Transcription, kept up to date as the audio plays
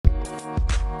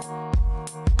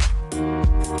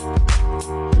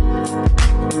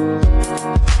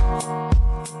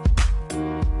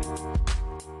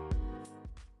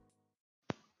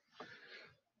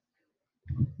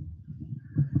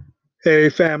Hey,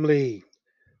 family.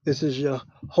 This is your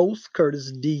host,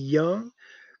 Curtis D. Young,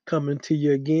 coming to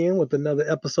you again with another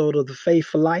episode of The Faith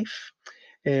for Life.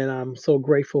 And I'm so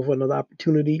grateful for another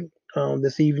opportunity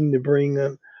this evening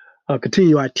to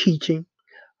continue our teaching.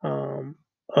 Um,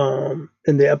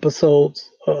 in the episodes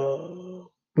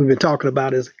we've been talking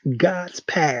about is God's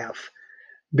path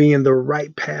being the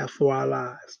right path for our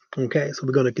lives. Okay, so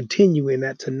we're going to continue in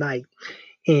that tonight.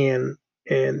 And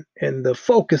and the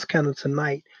focus kind of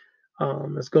tonight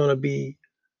is going to be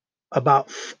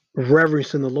about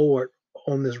reverencing the Lord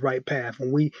on this right path.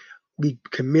 When we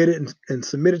committed and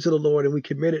submitted to the Lord, and we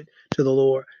committed to the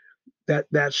Lord,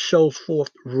 that shows forth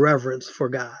reverence for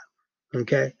God.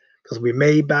 Okay, because we're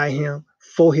made by Him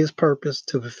for His purpose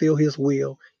to fulfill His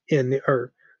will in the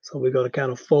earth. So we're going to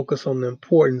kind of focus on the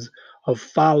importance of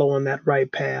following that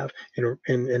right path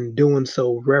and doing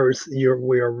so.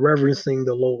 We are reverencing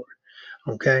the Lord.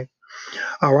 Okay.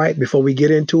 All right. Before we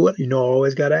get into it, I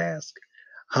always got to ask,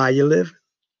 how you living?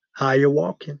 How you're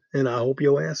walking. And I hope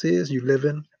your answer is you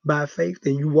living by faith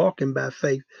and you walking by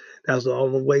faith. That's the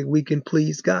only way we can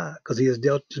please God, because He has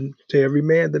dealt to every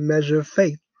man the measure of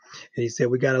faith. And He said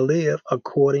we got to live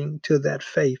according to that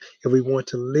faith if we want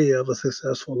to live a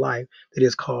successful life that He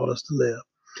has called us to live.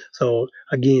 So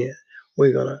again,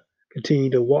 we're going to continue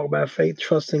to walk by faith,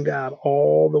 trusting God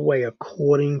all the way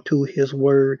according to His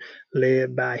word,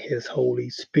 led by His Holy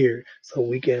Spirit, so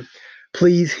we can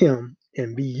please Him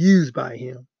and be used by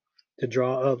Him to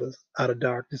draw others out of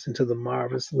darkness into the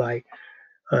marvelous light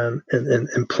and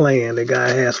plan that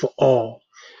God has for all.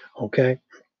 Okay.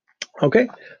 Okay.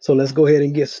 So let's go ahead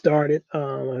and get started.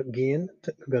 Again,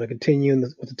 I'm going to continue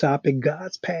with the topic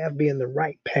God's path being the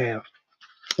right path.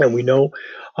 And we know,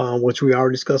 which we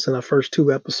already discussed in our first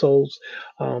two episodes,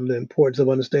 the importance of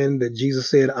understanding that Jesus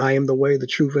said, I am the way, the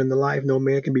truth, and the life. No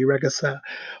man can be reconciled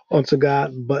unto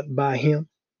God but by Him.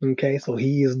 Okay, so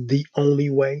He is the only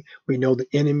way. We know the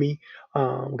enemy.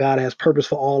 God has purpose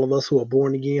for all of us who are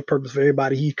born again, purpose for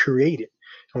everybody He created.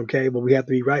 Okay, but we have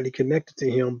to be rightly connected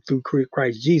to Him through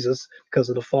Christ Jesus because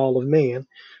of the fall of man.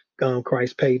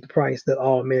 Christ paid the price that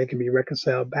all men can be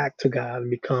reconciled back to God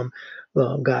and become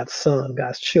God's son,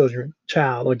 God's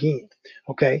child again.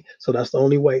 Okay, so that's the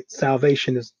only way.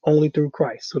 Salvation is only through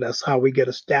Christ. So that's how we get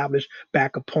established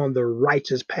back upon the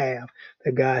righteous path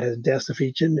that God has destined for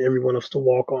each and every one of us to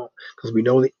walk on. Because we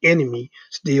know the enemy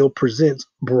still presents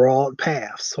broad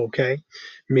paths. Okay,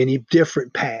 many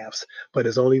different paths, but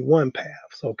it's only one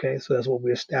path. Okay, so that's what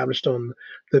we established on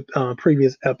the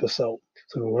previous episode.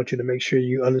 So we want you to make sure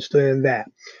you understand that.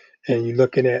 And you're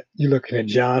looking at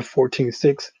John 14:6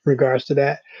 in regards to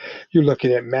that. You're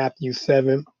looking at Matthew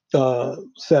 7,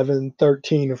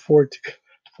 13 and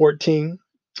 14.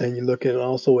 And you're looking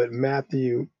also at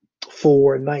Matthew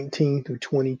 4:19 through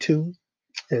 22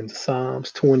 and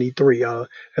Psalms 23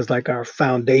 as like our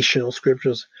foundational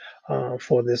scriptures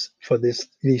for these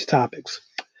topics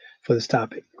for this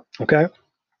topic. Okay.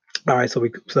 All right, so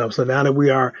now that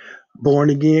we are born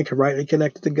again, rightly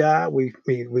connected to God, we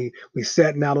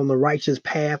setting out on the righteous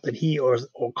path that He or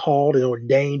called and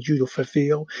ordained you to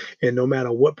fulfill. And no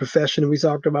matter what profession we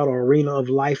talked about or arena of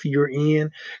life you're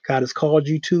in, God has called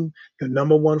you to. Your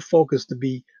number one focus to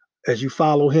be, as you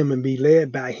follow Him and be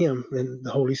led by Him and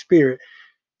the Holy Spirit,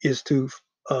 is to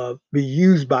be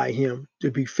used by Him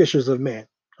to be fishers of men.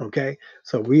 Okay,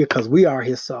 so because we are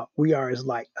His salt, we are His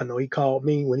light. I know He called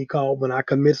me when I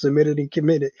submitted and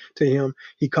committed to Him.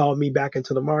 He called me back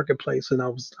into the marketplace, and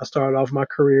I started off my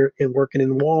career in working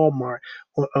in Walmart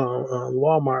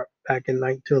back in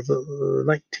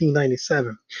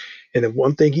 1997. And the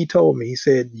one thing He told me, He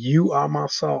said, "You are my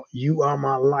salt, you are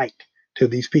my light to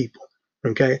these people."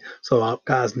 Okay, so our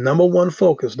God's number one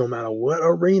focus, no matter what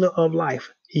arena of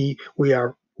life we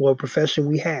are, what profession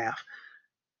we have,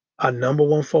 our number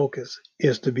one focus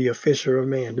is to be a fisher of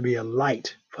man, to be a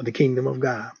light for the kingdom of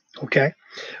God. Okay,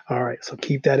 all right. So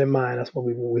keep that in mind. That's what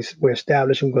we're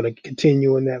establishing. We're going to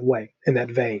continue in that way, in that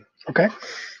vein. Okay.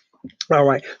 All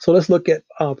right. So let's look at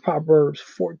Proverbs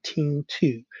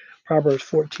 14:2. Proverbs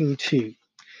 14:2.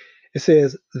 It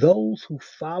says, "Those who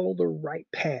follow the right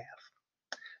path,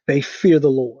 they fear the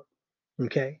Lord."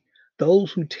 Okay.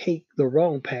 Those who take the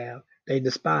wrong path, they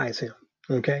despise Him.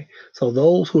 Okay. So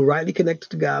those who are rightly connected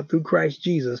to God through Christ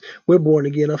Jesus, we're born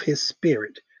again of His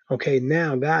Spirit. Okay.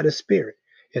 Now God is Spirit,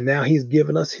 and now He's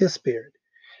given us His Spirit,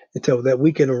 and so that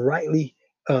we can rightly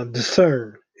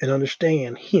discern and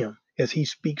understand Him as He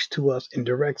speaks to us and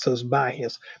directs us by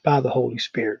the Holy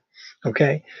Spirit.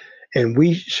 Okay. And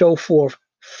we show forth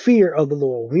fear of the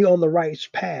Lord. We on the right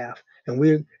path.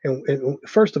 And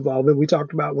first of all, we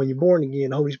talked about when you're born again,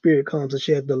 the Holy Spirit comes and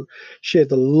shed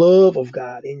the love of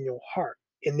God in your heart.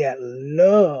 in that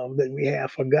love that we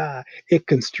have for God, it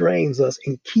constrains us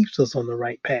and keeps us on the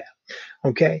right path.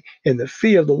 Okay, and the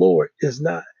fear of the Lord is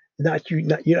not you're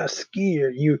not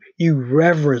scared. You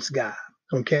reverence God.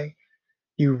 Okay,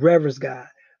 you reverence God.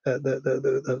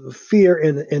 The fear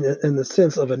in the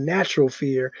sense of a natural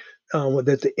fear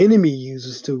that the enemy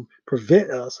uses to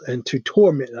prevent us and to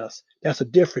torment us. That's a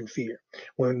different fear.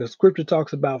 When the scripture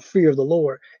talks about fear of the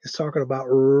Lord, it's talking about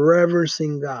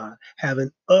reverencing God,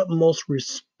 having utmost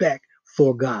respect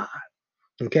for God.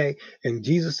 Okay. And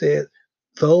Jesus said,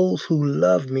 those who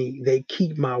love me, they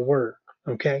keep my word.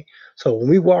 Okay. So when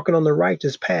we walking on the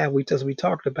righteous path, as we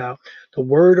talked about, the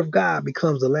word of God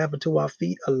becomes a lamp unto our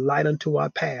feet, a light unto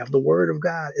our path. The word of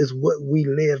God is what we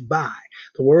live by.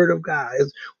 The word of God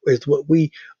is what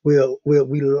we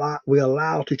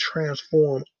allow to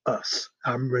transform us,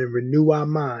 renew our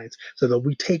minds, so that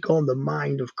we take on the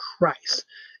mind of Christ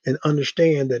and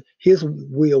understand that his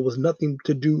will was nothing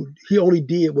to do. He only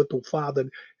did what the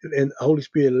Father and the Holy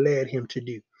Spirit led him to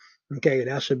do. Okay,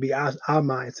 and that should be our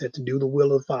mindset, to do the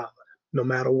will of the Father, no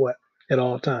matter what, at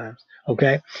all times.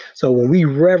 Okay, so when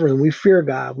we fear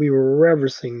God, we were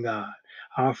reverencing God,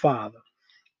 our Father.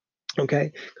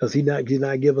 Okay, because he did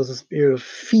not give us a spirit of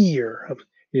fear,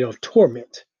 of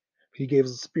torment. He gave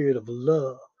us a spirit of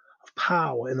love, of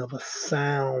power, and of a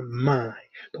sound mind.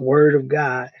 The Word of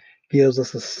God gives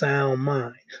us a sound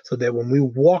mind, so that when we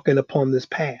walking upon this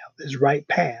path, this right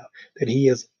path that He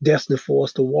is destined for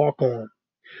us to walk on,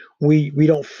 we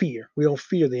don't fear. We don't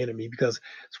fear the enemy, because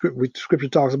Scripture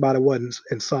talks about it. What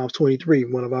in Psalms 23,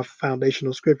 one of our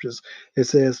foundational scriptures, it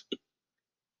says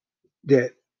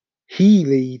that He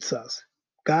leads us.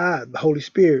 God, the Holy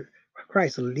Spirit,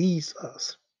 Christ leads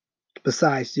us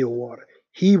beside still water.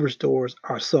 He restores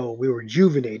our soul. We're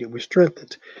rejuvenated. We're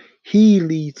strengthened. He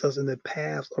leads us in the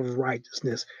paths of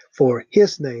righteousness for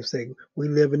His name's sake. We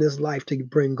live in this life to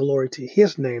bring glory to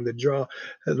His name, to draw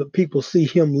the people see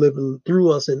Him living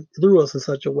through us in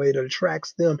such a way that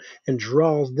attracts them and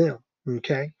draws them.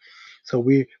 Okay, so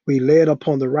we led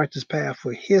upon the righteous path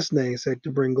for His name's sake,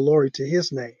 to bring glory to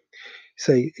His name.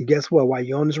 Say, guess what? While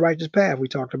you're on this righteous path, we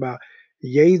talked about,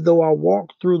 yea, though I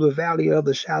walk through the valley of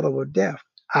the shadow of death,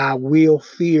 I will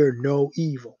fear no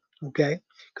evil. Okay?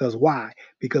 Because why?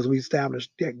 Because we established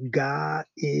that God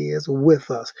is with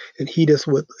us, and He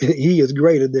is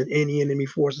greater than any enemy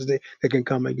forces that can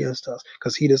come against us.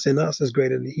 Because He that's in us is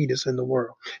greater than He that's in the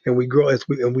world. And we grow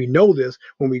and we know this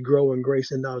when we grow in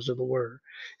grace and knowledge of the word.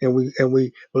 And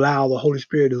we allow the Holy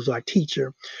Spirit, who's our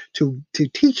teacher, to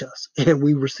teach us, and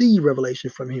we receive revelation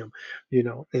from Him.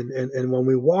 And when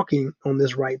we're walking on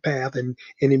this right path, and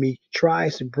enemy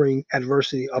tries to bring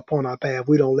adversity upon our path,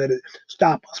 we don't let it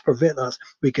stop us, prevent us.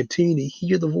 We continue to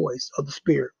hear the voice of the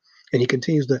Spirit, and He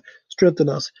continues to strengthen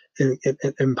us and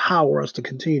empower us to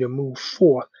continue to move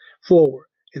forward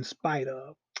in spite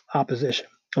of opposition.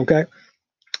 Okay.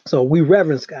 So we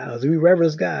reverence God. As we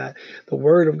reverence God, the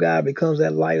word of God becomes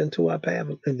that light unto our path,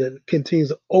 and that continues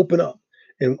to open up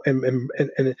and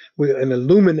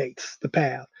illuminates the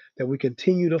path, that we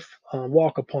continue to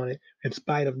walk upon it in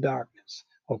spite of darkness.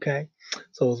 Okay?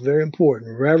 So it's very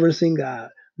important. Reverencing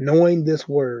God, knowing this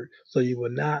word, so you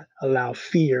will not allow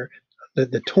fear,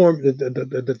 the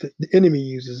enemy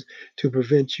uses to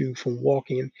prevent you from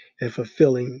walking and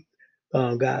fulfilling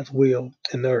God's will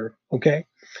in the earth. Okay?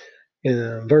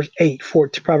 In verse 8,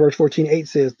 Proverbs 14:8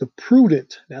 says, the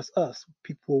prudent, that's us,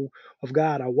 people of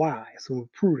God, are wise, and we're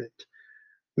prudent.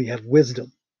 We have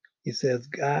wisdom. He says,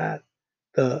 God,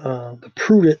 the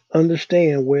prudent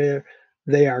understand where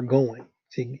they are going.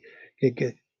 See,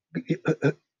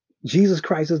 Jesus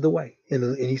Christ is the way,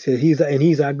 and He said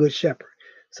He's our good shepherd.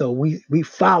 So we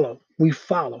follow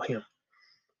Him.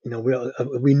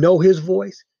 We know His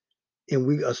voice,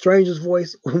 and a stranger's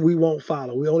voice we won't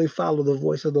follow. We only follow the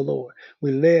voice of the Lord.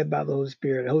 We're led by the Holy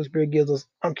Spirit. The Holy Spirit gives us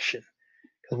unction,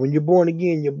 because when you're born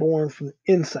again, you're born from the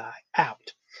inside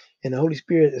out, and the Holy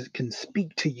Spirit can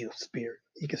speak to you. Spirit,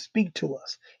 He can speak to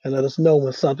us and let us know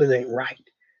when something ain't right.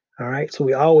 All right, so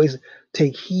we always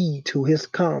take heed to His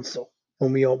counsel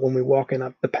when we walking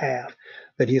up the path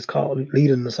that He is called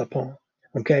leading us upon.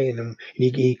 Okay, and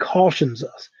He cautions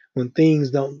us when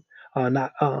things don't are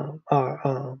not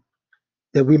are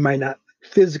that we might not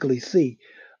physically see.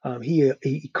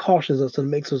 He cautions us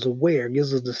and makes us aware,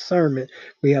 gives us discernment.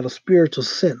 We have a spiritual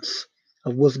sense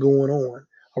of what's going on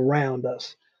around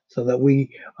us, so that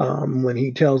when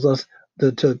He tells us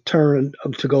to turn,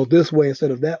 to go this way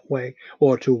instead of that way,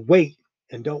 or to wait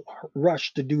and don't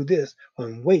rush to do this,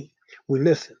 and wait, we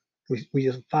listen. We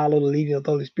just follow the leading of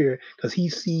the Holy Spirit, because He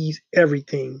sees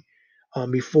everything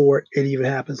before it even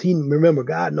happens. Remember,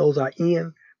 God knows our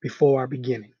end before our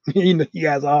beginning. He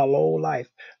has our whole life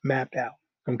mapped out.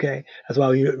 Okay, that's why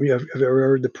we have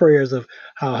heard the prayers of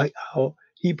how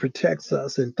he protects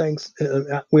us, and thanks.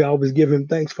 We always give him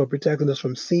thanks for protecting us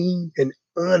from seen and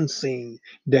unseen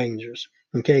dangers.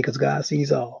 Okay, because God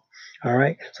sees all. All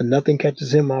right, so nothing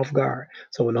catches him off guard.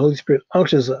 So when the Holy Spirit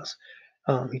unctions us,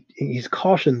 he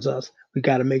cautions us. We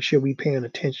got to make sure we paying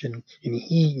attention and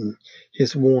heeding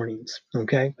his warnings.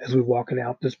 Okay, as we're walking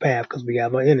out this path, because we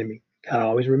have an enemy. Gotta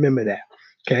always remember that.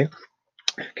 Okay.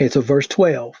 Okay. So verse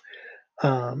 12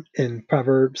 in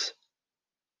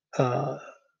uh,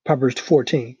 Proverbs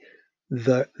 14,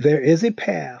 there is a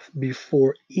path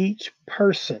before each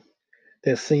person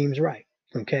that seems right.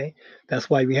 Okay, that's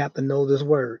why we have to know this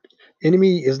word.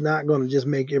 Enemy is not going to just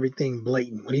make everything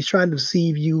blatant. When he's trying to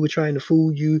deceive you, or trying to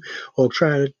fool you, or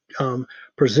trying to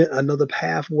present another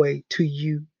pathway to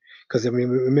you, because I mean,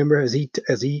 remember as he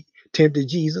tempted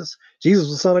Jesus, Jesus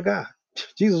was the Son of God.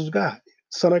 Jesus was God,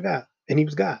 Son of God, and he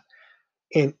was God.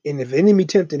 And if the enemy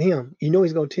tempted him, you know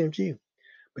he's going to tempt you.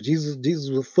 But Jesus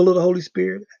was full of the Holy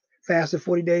Spirit, fasted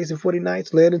 40 days and 40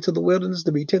 nights, led into the wilderness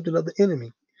to be tempted of the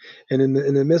enemy. And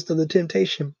in the midst of the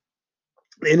temptation,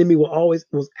 the enemy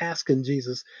was asking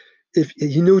Jesus if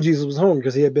he knew Jesus was hungry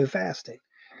because he had been fasting.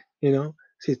 So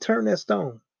he turn that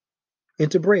stone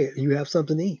into bread. And you have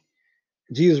something to eat.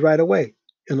 Jesus right away,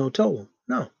 told him,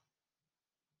 no,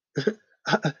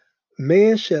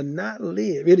 man shall not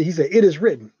live. He said, it is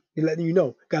written. He's letting you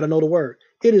know, got to know the word.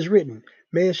 It is written,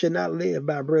 man shall not live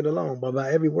by bread alone, but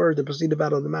by every word that proceedeth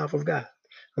out of the mouth of God.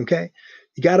 Okay?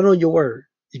 You got to know your word.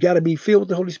 You got to be filled with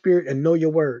the Holy Spirit and know your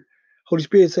word. Holy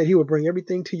Spirit said he will bring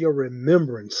everything to your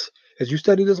remembrance. As you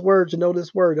study this word, to know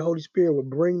this word, the Holy Spirit will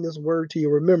bring this word to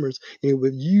your remembrance, and it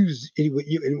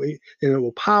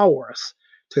will power us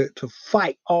to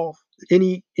fight off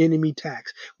any enemy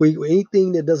attacks.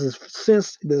 Anything that doesn't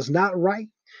sense that's not right,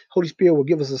 Holy Spirit will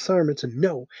give us a discernment to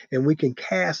know, and we can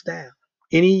cast down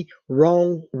any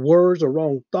wrong words or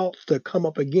wrong thoughts that come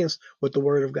up against what the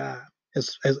Word of God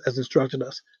has instructed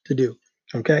us to do.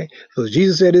 Okay, so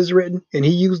Jesus said it's written, and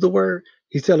He used the word.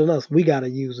 He's telling us we got to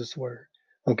use this word.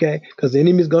 Okay, because the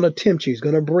enemy is going to tempt you. He's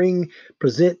going to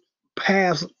present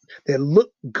paths that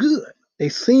look good. They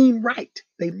seem right.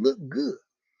 They look good,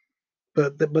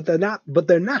 but they're not. But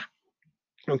they're not.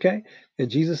 Okay, and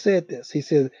Jesus said this. He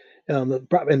said in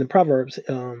the Proverbs,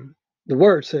 the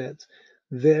word says,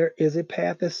 "There is a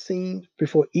path that seems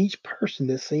before each person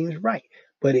that seems right,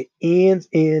 but it ends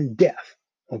in death."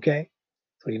 Okay,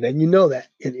 so then you know that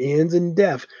it ends in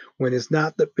death when it's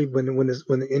not when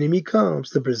the enemy comes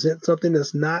to present something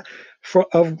that's not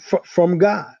from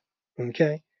God.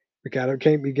 Okay,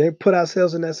 we can't put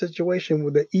ourselves in that situation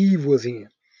where the Eve was in,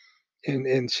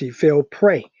 and she fell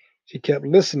prey. She kept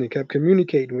listening, kept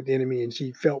communicating with the enemy, and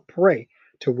she fell prey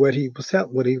to what he was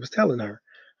telling her.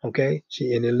 Okay,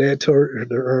 and it led to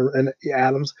her and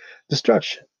Adam's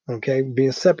destruction. Okay,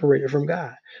 being separated from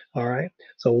God. All right,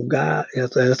 so God,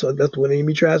 that's what the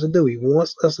enemy tries to do. He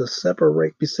wants us to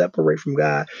be separate from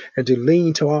God, and to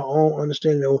lean to our own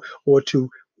understanding, or to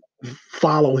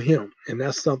follow Him, and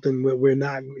that's something we're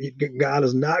not. God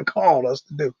has not called us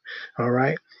to do. All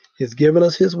right, He's given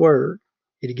us His Word.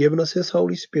 He's given us His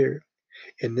Holy Spirit,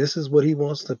 and this is what He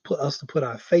wants to put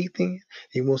our faith in.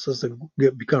 He wants us to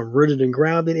become rooted and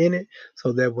grounded in it,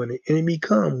 so that when the enemy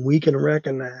comes, we can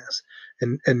recognize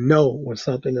and know when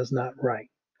something is not right.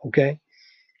 Okay,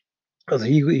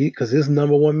 because his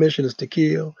number one mission is to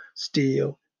kill,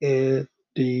 steal, and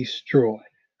destroy.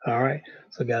 All right.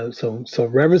 So guys, so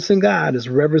reverencing God is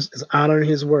honoring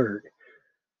His word,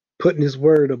 putting His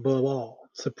word above all,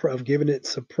 giving it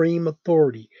supreme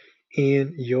authority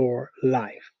in your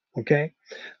life. Okay.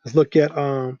 Let's look at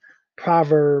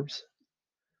Proverbs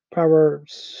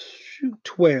Proverbs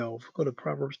 12. Go to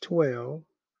Proverbs 12,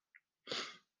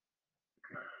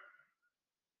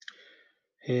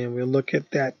 and we'll look at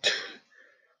that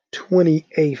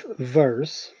 28th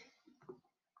verse.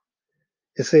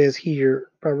 It says here,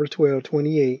 Proverbs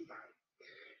 12:28,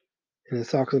 and it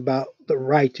talks about the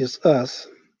righteous, us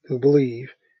who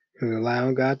believe, who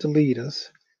allow God to lead us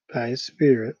by His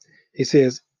Spirit. He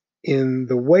says, in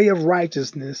the way of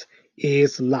righteousness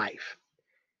is life,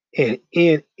 and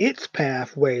in its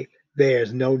pathway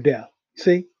there's no death.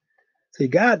 See,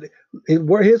 God,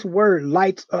 His word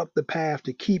lights up the path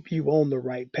to keep you on the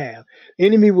right path.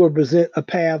 Enemy will present a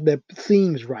path that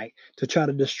seems right to try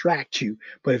to distract you.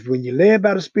 But when you're led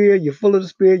by the Spirit, you're full of the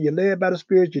Spirit, you're led by the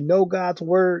Spirit, you know God's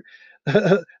word,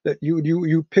 that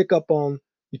you pick up on,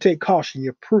 you take caution,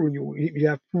 you prove, you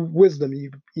have wisdom,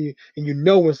 and you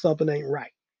know when something ain't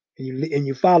right, and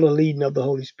you follow the leading of the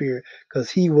Holy Spirit, because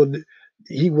He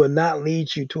will not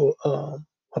lead you to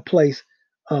a place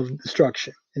of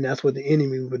destruction. And that's what the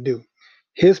enemy would do.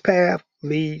 His path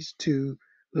leads to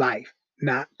life,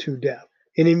 not to death.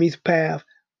 Enemy's path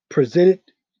presented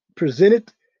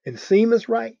presented and seem as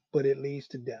right, but it leads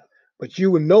to death. But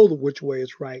you will know which way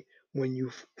is right when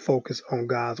you focus on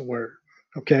God's word.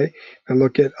 Okay? And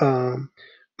look at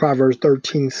Proverbs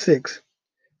 13:6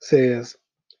 says,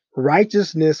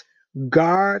 righteousness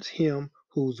guards him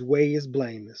whose way is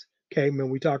blameless. Okay, when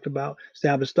we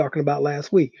established talking about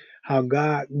last week, how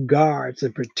God guards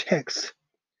and protects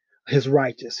his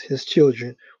righteous, his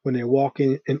children, when they're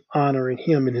walking and honoring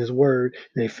him and his word,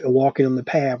 and they're walking on the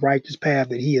path, righteous path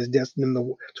that he has destined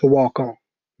them to walk on.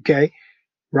 Okay,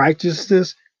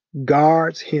 righteousness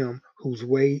guards him whose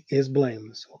way is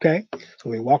blameless. Okay, so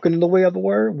we're walking in the way of the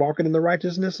word, walking in the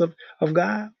righteousness of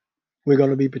God, we're going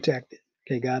to be protected.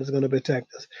 Okay, God is going to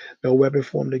protect us. No weapon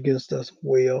formed against us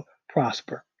will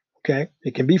prosper. Okay,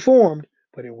 it can be formed,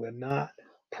 but it will not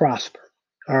prosper.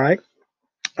 All right.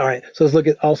 All right. So let's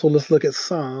look at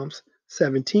Psalms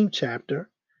 17th chapter.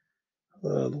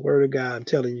 The word of God. I'm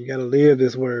telling you, you got to live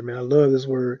this word, man. I love this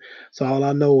word. So all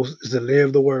I know is to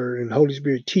live the word, and the Holy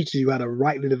Spirit teaches you how to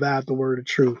rightly divide the word of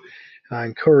truth. And I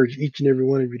encourage each and every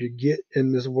one of you to get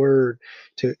in this word,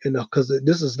 because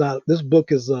this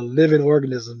book is a living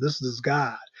organism. This is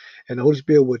God, and the Holy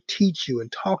Spirit will teach you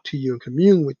and talk to you and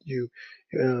commune with you,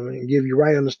 and give you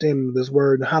right understanding of this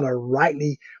word and how to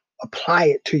rightly apply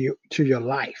it to your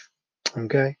life.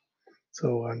 Okay.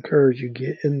 So I encourage you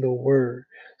get in the word.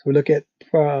 So we look at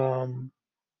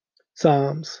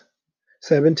Psalms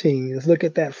 17. Let's look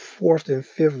at that fourth and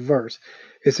fifth verse.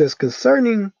 It says,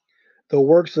 concerning the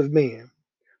works of man,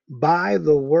 by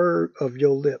the word of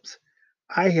your lips,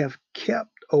 I have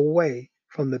kept away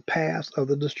from the paths of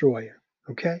the destroyer.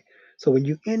 Okay? So when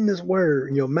you in this word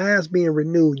and your mind's being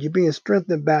renewed, you're being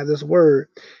strengthened by this word,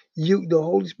 the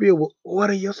Holy Spirit will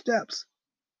order your steps.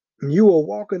 And you will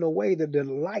walk in a way that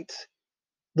delights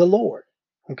the Lord.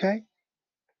 Okay?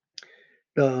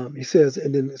 He says,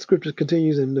 and then the scripture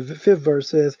continues in the fifth verse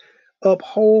says,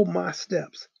 uphold my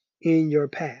steps in your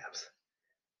paths,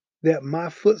 that my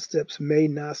footsteps may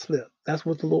not slip. That's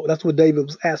what David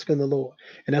was asking the Lord.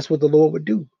 And that's what the Lord would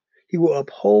do. He will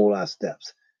uphold our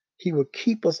steps. He will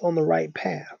keep us on the right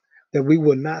path, that we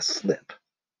will not slip.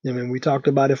 I mean, we talked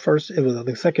about it first, it was I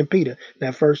think Second Peter,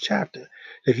 that first chapter.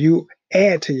 If you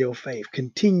add to your faith,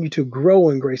 continue to grow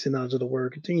in grace and knowledge of the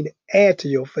word, continue to add to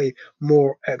your faith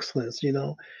more excellence,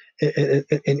 and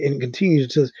continue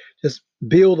to just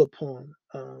build upon,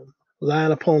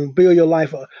 build your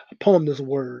life upon this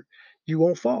word, you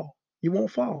won't fall. You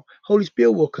won't fall. Holy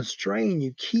Spirit will constrain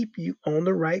you, keep you on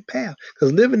the right path.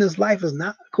 Because living this life is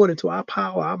not according to our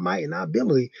power, our might, and our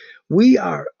ability. We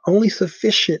are only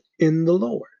sufficient in the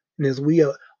Lord. And as we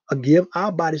give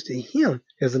our bodies to Him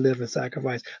as a living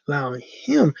sacrifice, allowing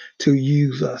Him to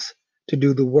use us to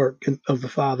do the work of the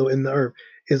Father in the earth,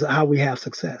 is how we have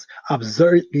success.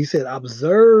 Observe, He said,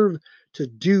 observe to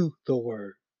do the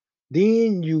word.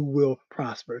 Then you will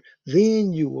prosper.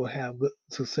 Then you will have good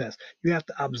success. You have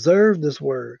to observe this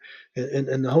word,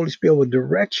 and the Holy Spirit will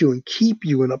direct you and keep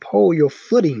you and uphold your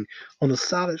footing on the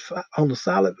solid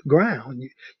ground.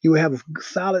 You will have a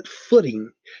solid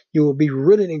footing. You will be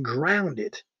rooted and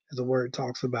grounded, as the word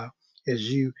talks about,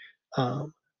 as you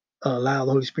um, allow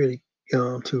the Holy Spirit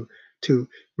to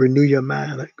renew your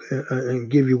mind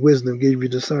and give you wisdom, give you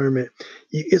discernment.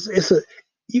 It's a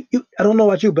I don't know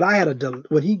about you, but I had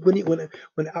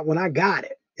when I got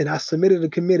it and I submitted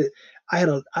and committed, I had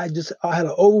an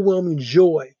overwhelming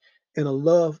joy and a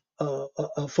love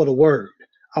for the word.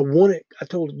 I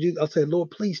told you, I said,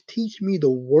 Lord, please teach me the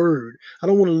word. I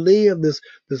don't want to live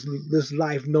this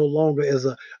life no longer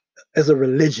as a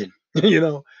religion, you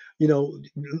know,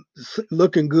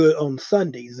 looking good on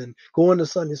Sundays and going to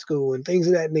Sunday school and things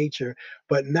of that nature,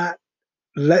 but not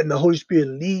letting the Holy Spirit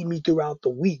lead me throughout the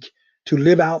week to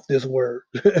live out this word.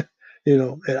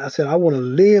 And I said, I want to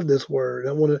live this word.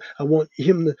 I want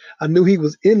him to, I knew he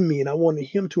was in me and I wanted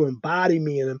him to embody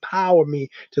me and empower me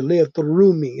to live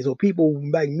through me. So people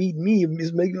like meet me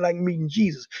is making like meeting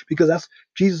Jesus, because that's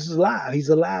Jesus is alive. He's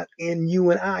alive in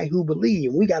you and I who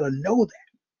believe. We got to know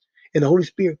that. And the Holy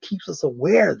Spirit keeps us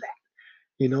aware of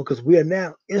that, because we are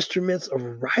now instruments of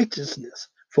righteousness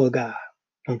for God.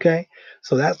 Okay,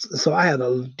 so I had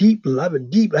a deep love,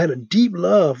 I had a deep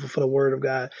love for the Word of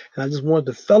God, and I just wanted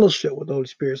to fellowship with the Holy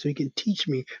Spirit so He can teach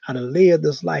me how to live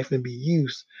this life and be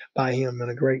used by Him in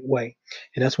a great way.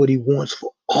 And that's what He wants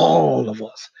for all of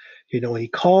us. When He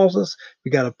calls us,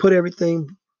 we got to put everything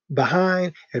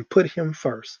behind and put Him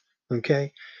first.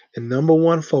 Okay, and number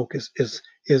one focus is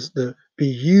to be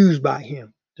used by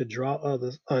Him, to draw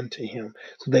others unto him,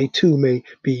 so they too may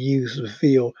be used to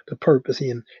fulfill the purpose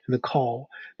and the call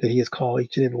that he has called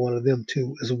each and every one of them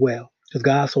to as well. Because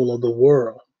God so loved the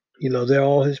world. They're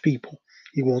all his people.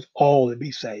 He wants all to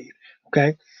be saved.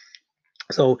 Okay?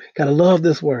 So gotta love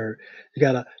this word. You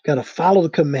gotta follow the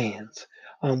commands,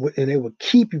 and it will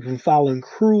keep you from following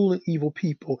cruel and evil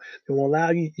people. It will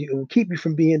allow you. It will keep you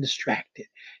from being distracted.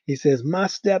 He says, "My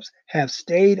steps have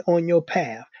stayed on your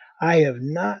path. I have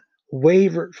not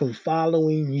wavered from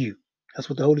following you." That's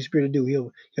what the Holy Spirit will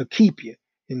do. He'll keep you,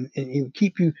 and he'll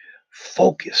keep you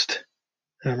focused.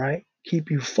 All right.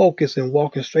 Keep you focused and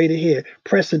walking straight ahead,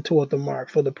 pressing toward the mark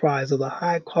for the prize of the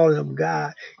high calling of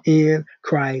God in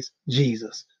Christ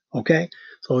Jesus. Okay.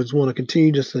 So I just want to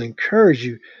continue just to encourage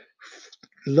you.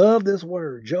 Love this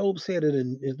word. Job said it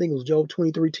in, I think it was Job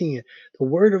 23:10. The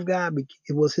word of God,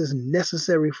 it was his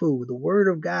necessary food. The word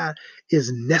of God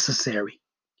is necessary.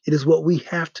 It is what we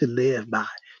have to live by.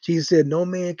 Jesus said, no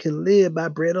man can live by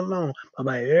bread alone, but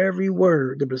by every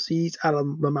word that proceeds out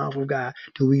of the mouth of God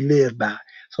do we live by.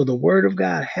 So the word of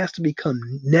God has to become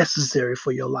necessary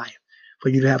for your life, for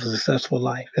you to have a successful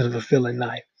life and a fulfilling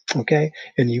life. Okay?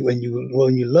 And when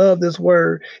you love this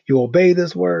word, you obey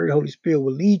this word, the Holy Spirit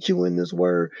will lead you in this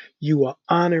word. You are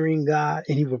honoring God,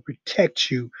 and he will protect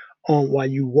you on while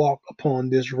you walk upon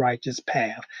this righteous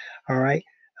path. All right.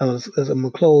 Let's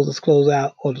close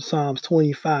out on the Psalms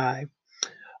 25,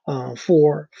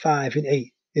 4, 5, and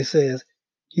 8. He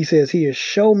says here,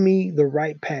 show me the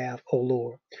right path, O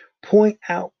Lord. Point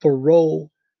out the road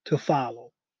to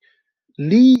follow.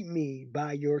 Lead me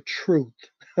by your truth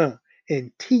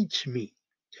and teach me,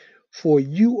 for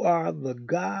you are the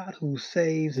God who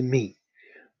saves me.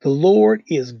 The Lord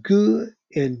is good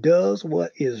and does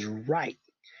what is right.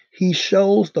 He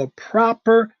shows the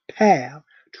proper path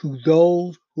to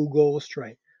those who go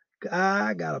astray.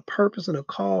 God got a purpose and a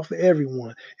call for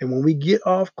everyone. And when we get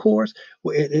off course,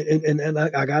 and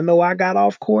I know I got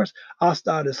off course, I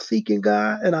started seeking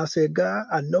God and I said, God,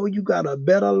 I know you got a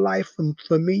better life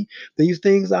for me. These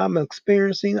things I'm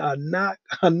experiencing are not,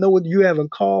 I know what you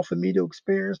haven't called for me to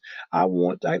experience. I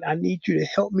need you to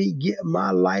help me get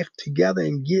my life together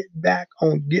and get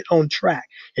on track.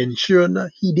 And sure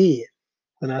enough, he did.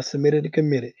 When I submitted and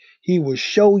committed, he will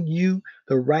show you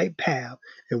the right path.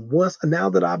 And now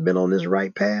that I've been on this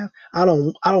right path, I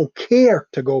don't care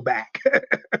to go back.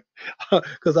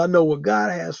 Because I know what God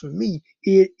has for me,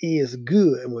 it is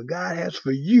good. And what God has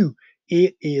for you,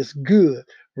 it is good.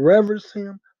 Reverence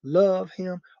him, love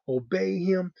him, obey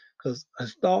him, because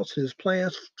his thoughts and his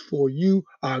plans for you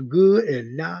are good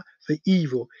and not for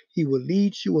evil. He will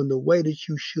lead you in the way that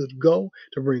you should go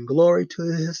to bring glory to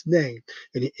his name.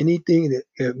 And anything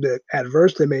that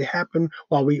adverse that may happen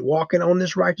while we walking on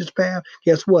this righteous path,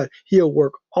 guess what? He'll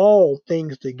work all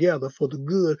things together for the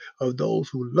good of those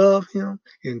who love him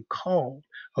and called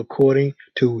according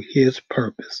to his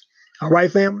purpose. All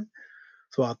right, family.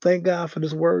 So I thank God for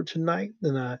this word tonight,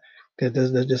 and I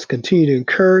just continue to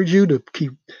encourage you to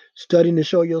keep studying to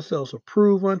show yourselves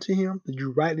approved unto him, that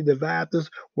you rightly divide this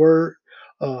word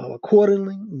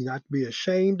accordingly. You not to be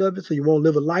ashamed of it, so you won't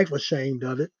live a life ashamed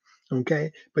of it.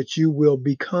 Okay, but you will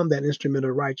become that instrument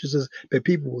of righteousness that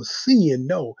people will see and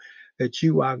know that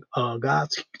you are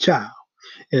God's child,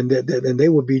 and and they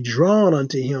will be drawn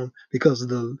unto him because of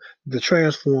the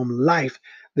transformed life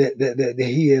that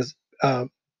uh,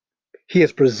 he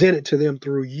has presented to them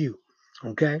through you.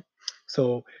 Okay,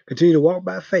 so continue to walk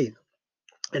by faith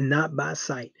and not by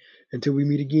sight until we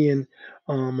meet again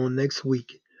on next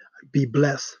week. Be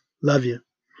blessed. Love you.